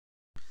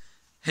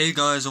Hey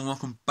guys, and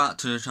welcome back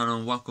to the channel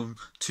and welcome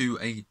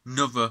to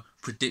another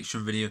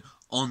prediction video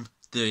on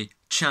the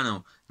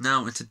channel.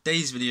 Now in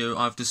today's video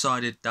I've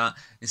decided that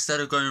instead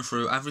of going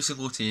through every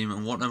single team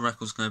and what their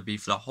record's going to be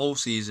for the whole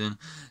season,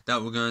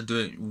 that we're going to do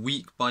it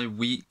week by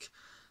week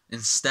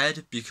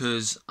instead,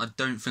 because I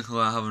don't think I'm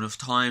going to have enough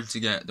time to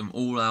get them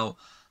all out,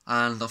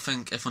 and I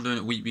think if I'm doing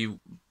it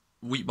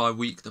week by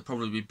week they'll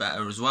probably be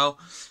better as well.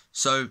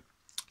 So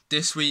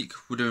this week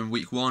we're doing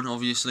week 1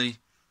 obviously.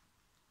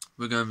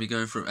 We're going to be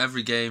going through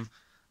every game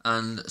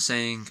and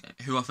saying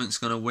who I think is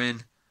going to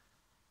win.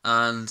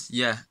 And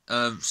yeah,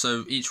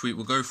 so each week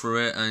we'll go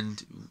through it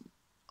and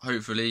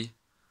hopefully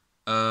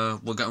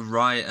we'll get them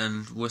right,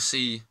 and we'll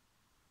see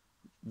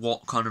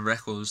what kind of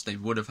records they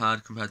would have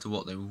had compared to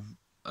what they,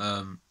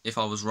 if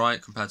I was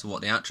right, compared to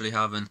what they actually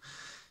have and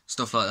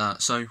stuff like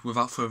that. So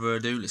without further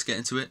ado, let's get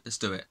into it. Let's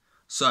do it.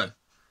 So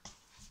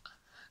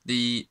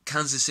the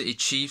Kansas City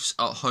Chiefs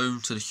at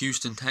home to the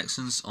Houston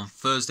Texans on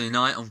Thursday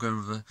night. I'm going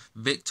with a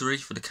victory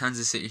for the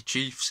Kansas City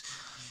Chiefs,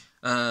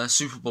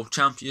 Super Bowl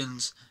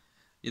champions.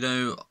 You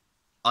know,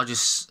 I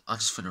just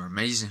think they're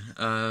amazing.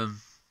 I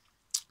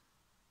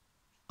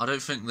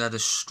don't think they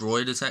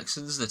destroy the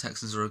Texans. The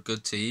Texans are a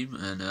good team,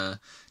 and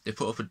they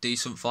put up a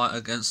decent fight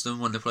against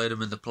them when they played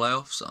them in the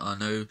playoffs. I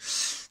know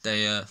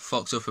they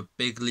fucked up a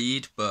big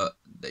lead, but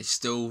they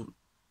still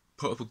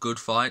put up a good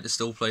fight. They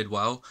still played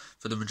well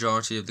for the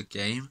majority of the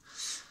game,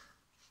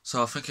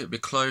 so I think it'd be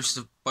close.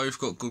 They've both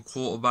got good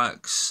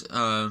quarterbacks.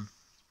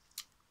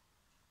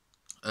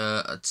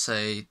 I'd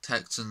say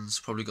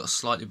Texans probably got a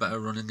slightly better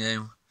running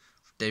game,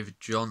 David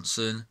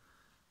Johnson,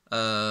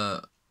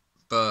 but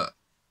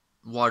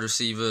wide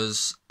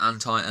receivers and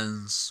tight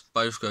ends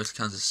both go to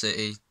Kansas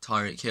City.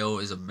 Tyreek Hill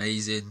is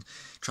amazing.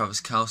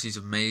 Travis Kelce's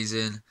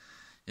amazing.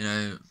 You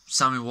know,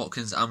 Sammy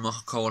Watkins and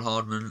Mecole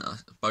Hardman are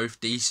both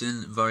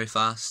decent, very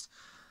fast.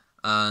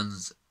 And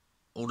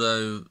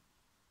although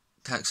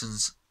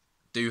Texans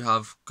do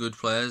have good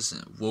players,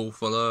 Will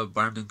Fuller,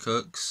 Brandon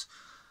Cooks,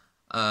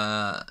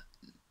 they're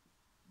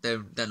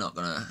not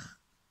gonna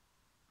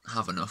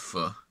have enough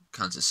for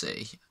Kansas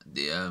City.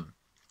 The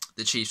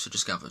Chiefs will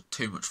just have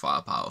too much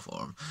firepower for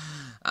them,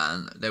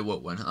 and they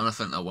won't win. And I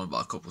think they'll win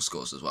by a couple of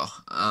scores as well.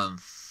 I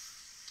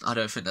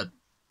don't think they'd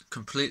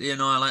completely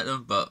annihilate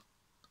them, but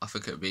I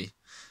think it'd be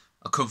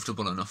a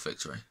comfortable enough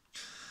victory.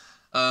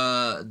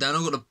 Then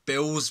I've got the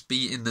Bills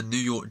beating the New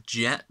York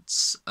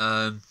Jets.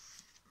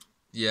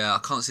 Yeah, I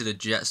can't see the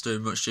Jets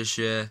doing much this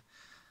year.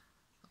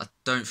 I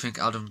don't think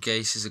Adam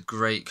Gase is a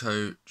great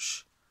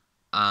coach.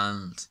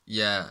 And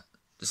yeah,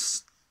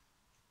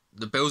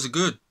 the Bills are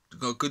good. They've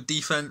got a good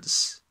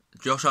defense.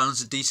 Josh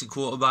Allen's a decent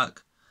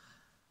quarterback.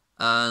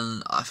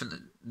 And I think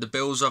the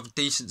Bills have a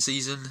decent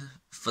season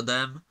for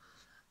them.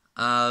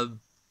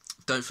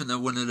 Don't think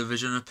they'll win the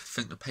division. I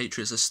think the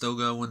Patriots are still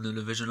going to win the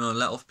division. A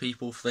lot of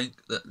people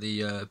think that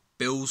the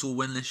Bills will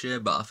win this year,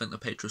 but I think the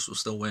Patriots will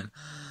still win.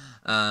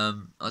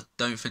 I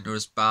don't think they're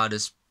as bad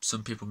as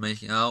some people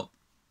make it out.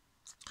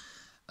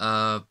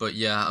 But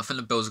yeah, I think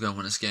the Bills are going to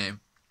win this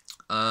game.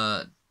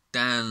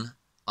 Then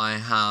I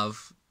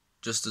have,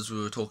 just as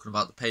we were talking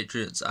about the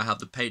Patriots, I have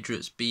the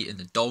Patriots beating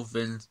the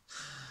Dolphins.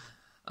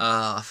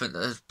 I think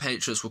the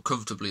Patriots will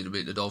comfortably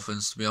beat the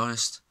Dolphins, to be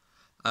honest.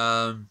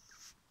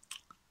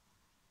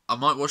 I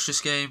might watch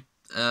this game.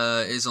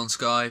 It is on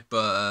Sky,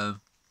 but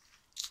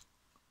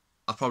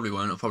I probably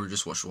won't. I'll probably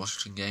just watch the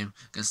Washington game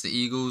against the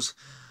Eagles.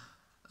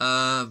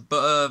 Yeah,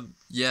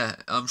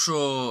 I'm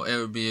sure it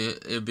would be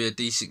a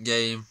decent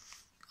game.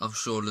 I'm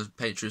sure the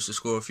Patriots will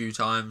score a few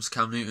times.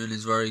 Cam Newton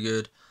is very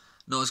good.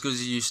 Not as good as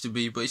he used to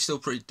be, but he's still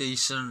pretty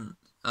decent.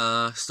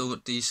 Still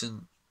got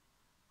decent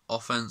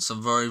offense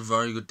and very,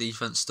 very good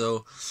defense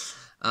still.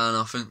 And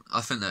I think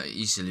they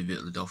easily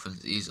beat the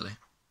Dolphins, easily.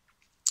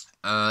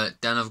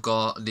 Then I've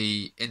got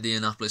the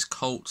Indianapolis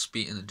Colts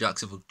beating the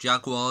Jacksonville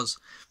Jaguars.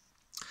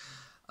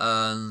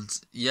 And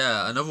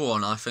yeah, another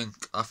one. I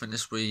think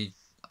this will be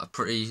a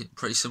pretty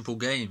simple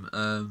game.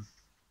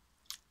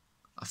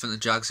 I think the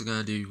Jags are going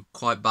to do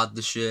quite bad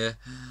this year.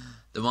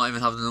 They might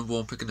even have the number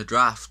 1 pick in the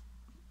draft.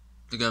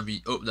 They're going to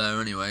be up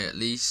there anyway, at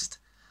least.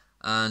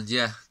 And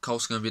yeah,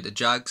 Colts are going to beat the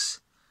Jags.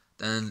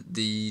 Then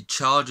the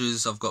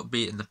Chargers I've got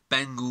beating the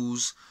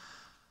Bengals.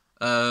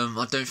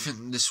 I don't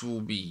think this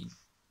will be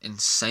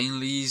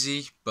insanely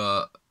easy,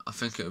 but I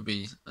think it would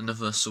be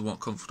another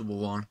somewhat comfortable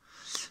one.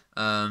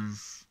 I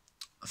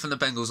think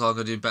the Bengals are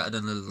going to do better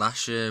than the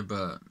last year,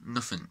 but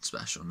nothing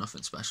special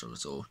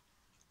at all.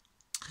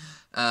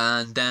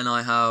 And then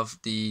I have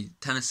the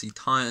Tennessee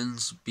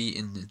Titans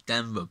beating the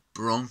Denver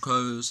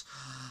Broncos.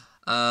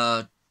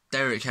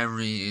 Derrick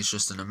Henry is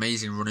just an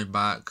amazing running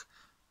back.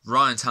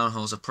 Ryan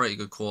Tannehill's a pretty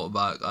good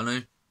quarterback. I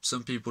know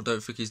some people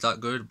don't think he's that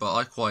good, but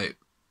I quite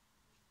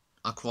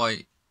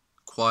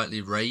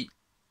quietly rate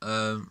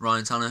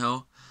Ryan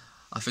Tannehill.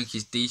 I think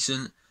he's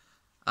decent.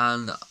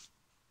 And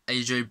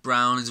AJ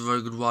Brown is a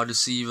very good wide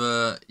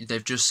receiver.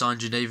 They've just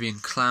signed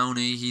Jadeveon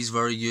Clowney. He's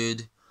very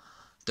good.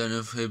 Don't know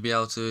if he'll be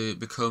able to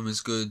become as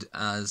good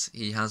as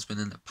he has been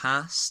in the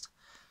past,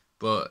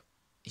 but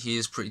he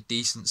is pretty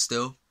decent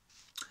still.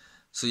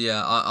 So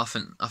yeah, I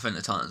think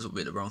the Titans will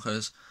beat the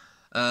Broncos.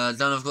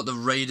 Then I've got the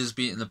Raiders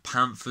beating the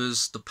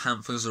Panthers. The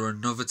Panthers are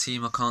another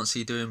team I can't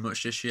see doing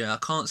much this year. I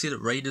can't see the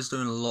Raiders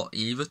doing a lot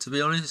either, to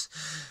be honest.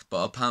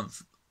 But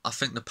I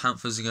think the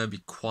Panthers are going to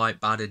be quite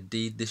bad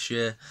indeed this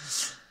year.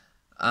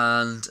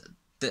 And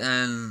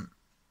then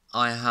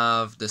I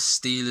have the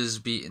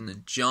Steelers beating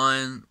the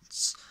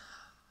Giants.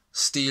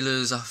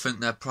 Steelers, I think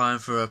they're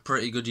primed for a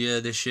pretty good year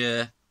this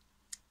year.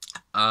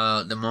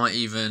 They might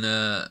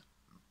even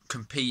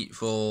compete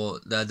for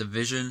their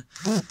division.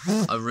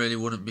 I really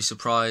wouldn't be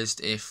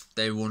surprised if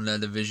they won their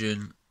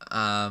division.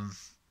 I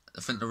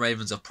think the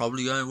Ravens are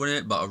probably going to win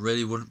it, but I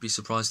really wouldn't be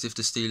surprised if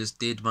the Steelers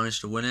did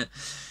manage to win it.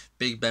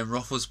 Big Ben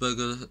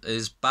Roethlisberger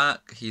is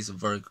back. He's a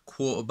very good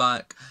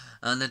quarterback,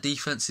 and the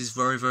defense is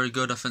very, very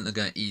good. I think they're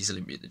going to easily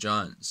beat the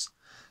Giants.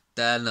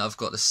 Then I've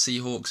got the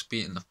Seahawks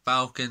beating the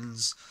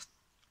Falcons.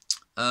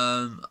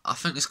 I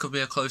think this could be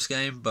a close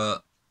game,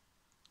 but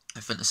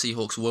I think the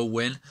Seahawks will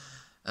win.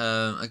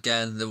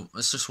 Again,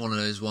 it's just one of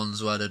those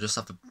ones where they just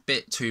have a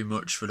bit too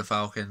much for the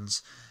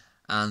Falcons,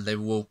 and they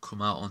will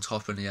come out on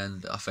top in the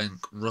end. I think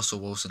Russell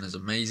Wilson is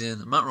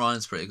amazing. Matt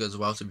Ryan's pretty good as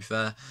well, to be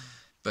fair.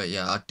 But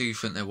yeah, I do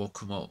think they will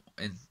come up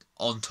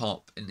on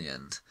top in the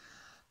end.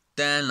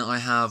 Then I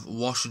have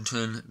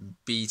Washington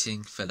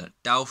beating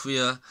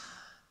Philadelphia.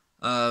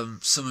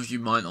 Some of you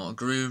might not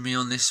agree with me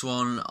on this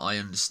one. I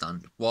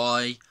understand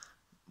why.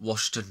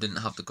 Washington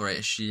didn't have the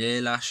greatest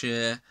year last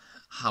year.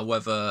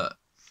 However,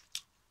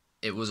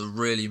 it was a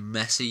really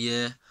messy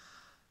year.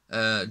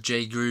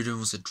 Jay Gruden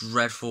was a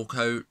dreadful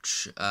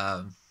coach.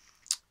 But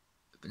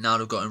now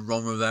they've got in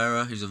Ron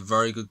Rivera, who's a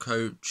very good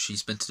coach.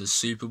 He's been to the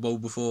Super Bowl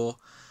before.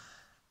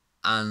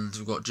 And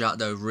we've got Jack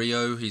Del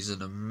Rio. He's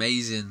an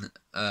amazing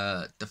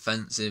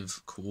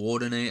defensive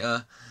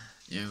coordinator.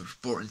 We've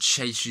brought in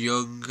Chase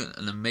Young,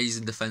 an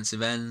amazing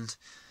defensive end.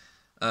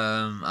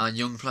 Our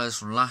young players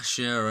from last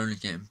year are only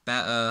getting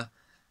better.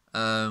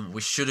 We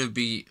should have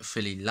beat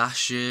Philly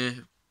last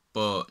year,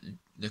 but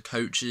the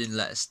coaching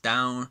let us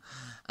down,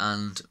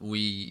 and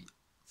we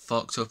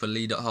fucked up a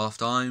lead at half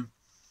time.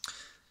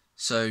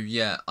 So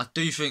yeah, I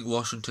do think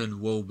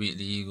Washington will beat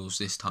the Eagles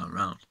this time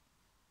round.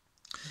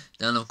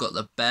 Then I've got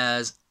the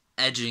Bears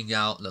edging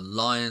out the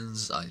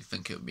Lions. I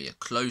think it will be a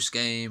close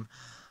game.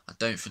 I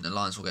don't think the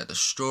Lions will get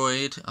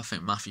destroyed. I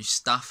think Matthew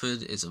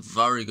Stafford is a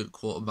very good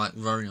quarterback,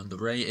 very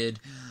underrated.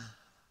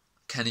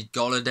 Kenny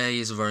Golladay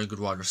is a very good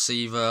wide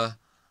receiver.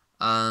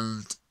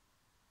 And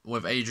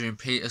with Adrian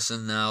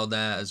Peterson now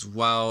there, as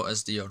well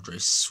as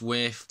DeAndre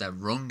Swift, their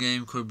run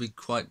game could be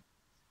quite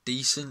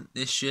decent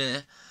this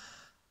year.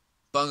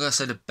 But I'm going to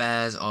say the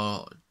Bears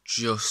are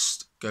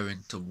just going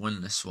to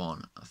win this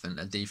one. I think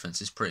their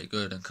defense is pretty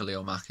good and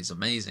Khalil Mack is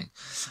amazing.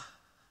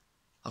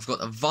 I've got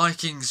the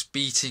Vikings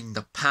beating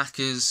the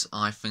Packers.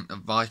 I think the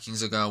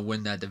Vikings are going to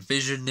win their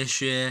division this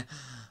year.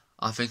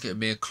 I think it'll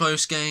be a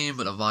close game,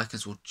 but the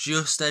Vikings will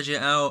just edge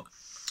it out.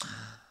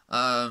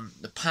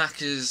 The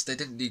Packers, they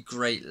didn't do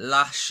great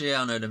last year.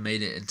 I know they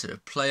made it into the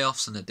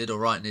playoffs and they did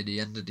alright near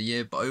the end of the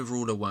year, but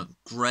overall they weren't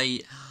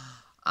great.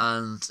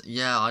 And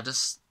yeah,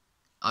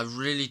 I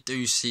really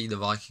do see the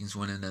Vikings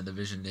winning their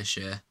division this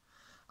year.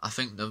 I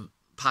think the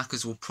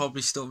Packers will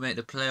probably still make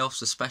the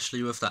playoffs,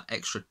 especially with that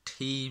extra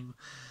team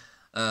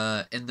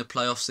in the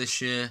playoffs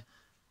this year.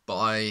 But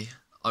I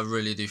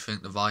really do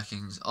think the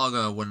Vikings are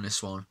going to win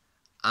this one,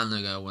 and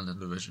they're going to win the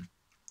division.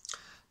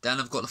 Then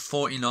I've got the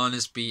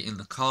 49ers beating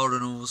the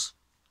Cardinals.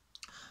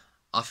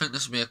 I think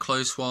this will be a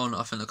close one.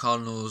 I think the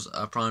Cardinals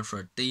are primed for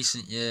a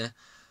decent year.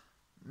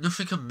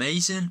 Nothing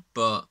amazing,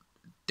 but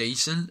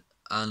decent.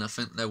 And I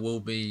think there will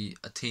be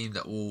a team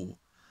that will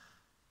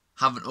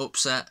have an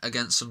upset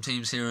against some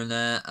teams here and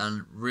there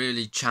and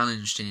really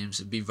challenge teams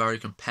and be very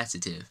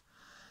competitive.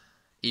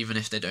 Even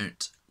if they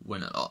don't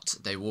win a lot,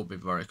 they will be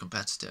very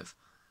competitive.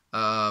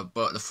 But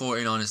the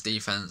 49ers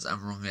defense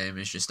and run game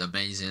is just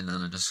amazing,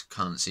 and I just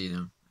can't see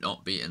them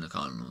not beating the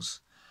Cardinals.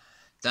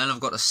 Then I've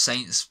got the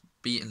Saints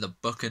beating the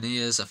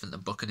Buccaneers. I think the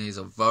Buccaneers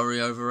are very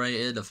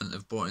overrated. I think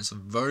they've brought in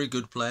some very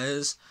good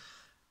players.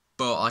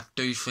 But I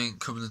do think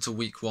coming into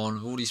week one,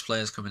 with all these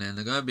players coming in,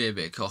 they're going to be a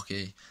bit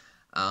cocky.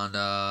 And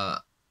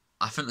I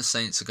think the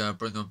Saints are going to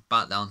bring them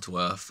back down to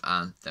earth,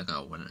 and they're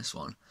going to win this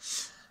one.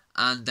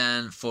 And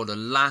then for the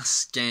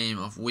last game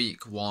of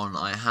week one,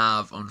 I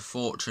have,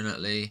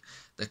 unfortunately,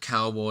 the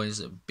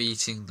Cowboys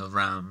beating the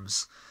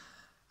Rams.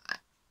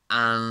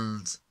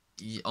 And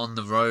on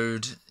the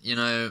road,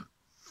 I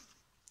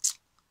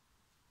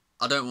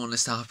don't want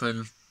this to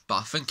happen, but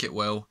I think it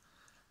will.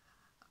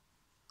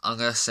 I'm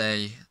going to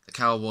say the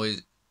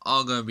Cowboys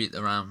are going to beat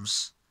the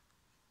Rams.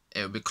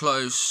 It'll be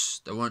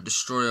close. They won't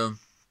destroy them,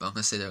 but I'm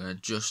going to say they're going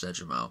to just edge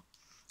them out.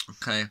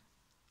 Okay,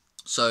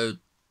 so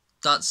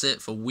that's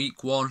it for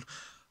week one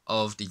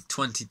of the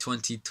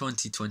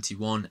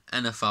 2020-2021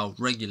 NFL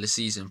regular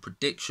season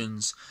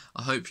predictions.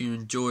 I hope you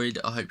enjoyed.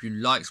 I hope you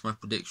liked my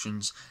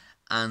predictions.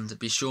 And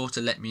be sure to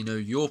let me know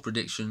your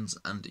predictions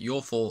and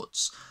your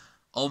thoughts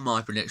on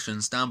my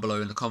predictions down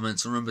below in the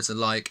comments. Remember to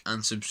like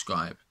and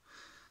subscribe.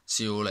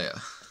 See you all later.